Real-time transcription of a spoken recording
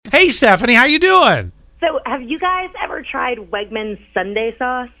Hey, Stephanie, how you doing? So, have you guys ever tried Wegmans Sunday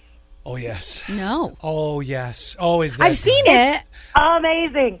sauce? Oh, yes. No. Oh, yes. Oh, is that I've seen it.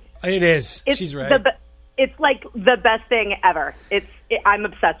 Amazing. It is. It's She's right. It's like the best thing ever. I'm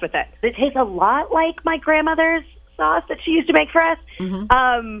obsessed with it. It tastes a lot like my grandmother's sauce that she used to make for us.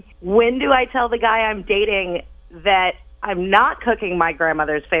 When do I tell the guy I'm dating that I'm not cooking my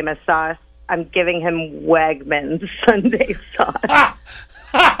grandmother's famous sauce? I'm giving him Wegmans Sunday sauce.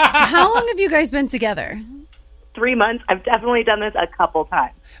 How long have you guys been together? 3 months. I've definitely done this a couple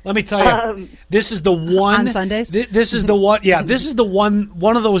times. Let me tell you, this is the one On Sundays? This is the one. Yeah, this is the one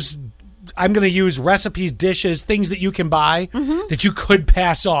of those. I'm going to use recipes, dishes, things that you can buy that you could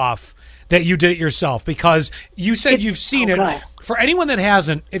pass off that you did it yourself, because you said you've seen it. good. For anyone that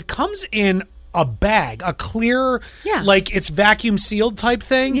hasn't, it comes in a bag, a clear, like it's vacuum sealed type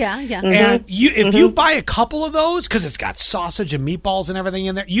thing. Yeah, yeah. And if you buy a couple of those, because it's got sausage and meatballs and everything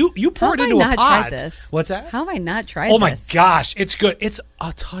in there, you pour it into a pot. How have I not tried this? What's that? How have I not tried Oh my this? gosh, it's good. It's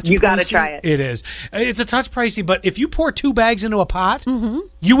a touch. You pricey. gotta try it. It is. It's a touch pricey, but if you pour 2 bags into a pot,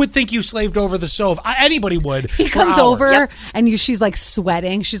 you would think you slaved over the stove. Anybody would. He for comes hours. over and she's like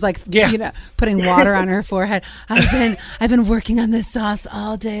sweating. She's like, putting water on her forehead. I've been working on this sauce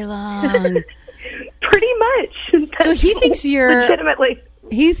all day long. Pretty much. So he thinks you're legitimately.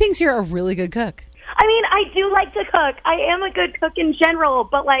 He thinks you're a really good cook. I mean, I do like to cook. I am a good cook in general,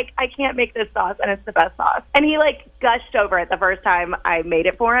 but like I can't make this sauce, and it's the best sauce. And he like gushed over it the first time I made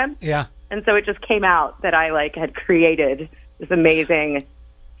it for him. Yeah. And so it just came out that I like had created this amazing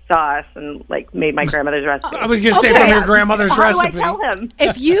sauce and like made my grandmother's recipe. I was going to say from your grandmother's recipe. How do I tell him?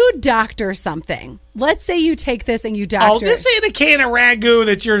 If you doctor something, let's say you take this and you doctor this ain't a can of ragu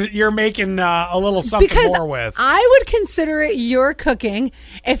that you're making a little something because more with. I would consider it your cooking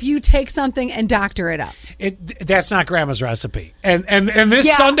if you take something and doctor it up. That's not Grandma's recipe. And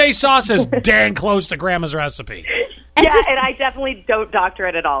this Sunday sauce is dang close to Grandma's recipe. And I definitely don't doctor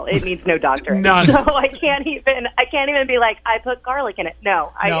it at all. It needs no doctoring. None. So I can't even be like, I put garlic in it.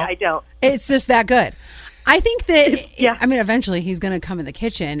 No. I don't. It's just that good. I think that, I mean, eventually he's going to come in the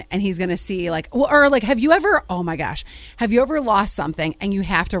kitchen and he's going to see have you ever lost something and you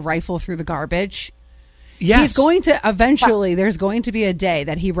have to rifle through the garbage? Yes. He's going to eventually, there's going to be a day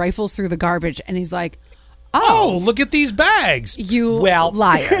that he rifles through the garbage and he's like, oh, look at these bags. You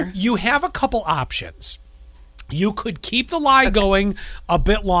liar. You have a couple options. You could keep the lie going a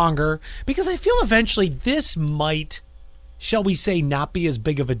bit longer, because I feel eventually this might, shall we say, not be as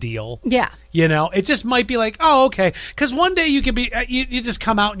big of a deal. Yeah. You know, it just might be like, oh, okay. Because one day you could be, you just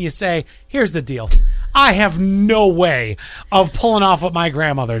come out and you say, here's the deal. I have no way of pulling off what my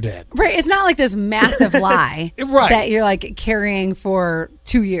grandmother did. Right. It's not like this massive lie Right. that you're like carrying for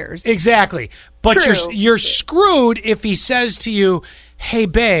 2 years. Exactly. But True. you're screwed if he says to you, hey,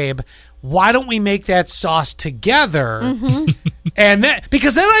 babe, why don't we make that sauce together? And then,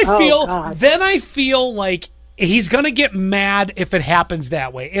 because then I feel like he's going to get mad if it happens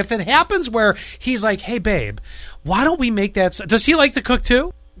that way. If it happens where he's like, hey, babe, why don't we make that? Does he like to cook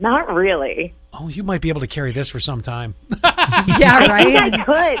too? Not really. Oh, you might be able to carry this for some time. Yeah, right. I think I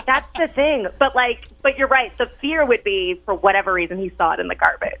could. That's the thing. But you're right. The fear would be for whatever reason he saw it in the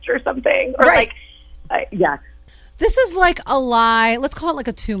garbage or something. Or Right. yeah. This is like a lie. Let's call it like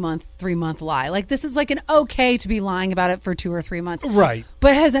a 2-month, 3-month lie. Like this is like an okay to be lying about it for 2 or 3 months. Right.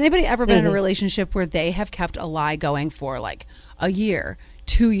 But has anybody ever been in a relationship where they have kept a lie going for like a year,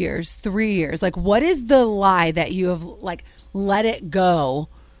 2 years, 3 years? Like what is the lie that you have like let it go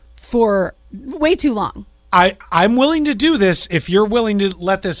for way too long? I'm willing to do this if you're willing to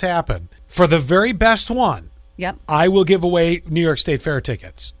let this happen. For the very best one, Yep. I will give away New York State Fair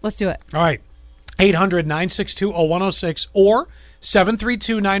tickets. Let's do it. All right. 800-962-0106 or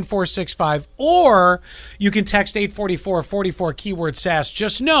 732-9465, or you can text 844-44 keyword SAS.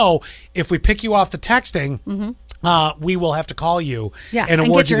 Just know if we pick you off the texting, we will have to call you and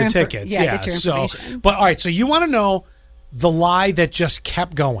award you the tickets. Get your information. But all right, so you want to know the lie that just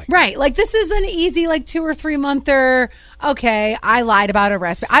kept going. Right. Like this is an easy 2 or 3 monther. Okay, I lied about a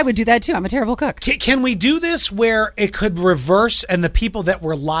recipe. I would do that too. I'm a terrible cook. Can we do this where it could reverse and the people that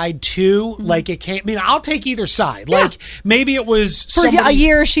were lied to, like it can't, I mean, I'll take either side. Yeah. Like maybe it was For a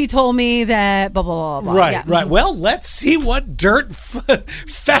year she told me that blah, blah, blah, blah. Right, right. Well, let's see what dirt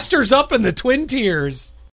festers up in the Twin Tiers.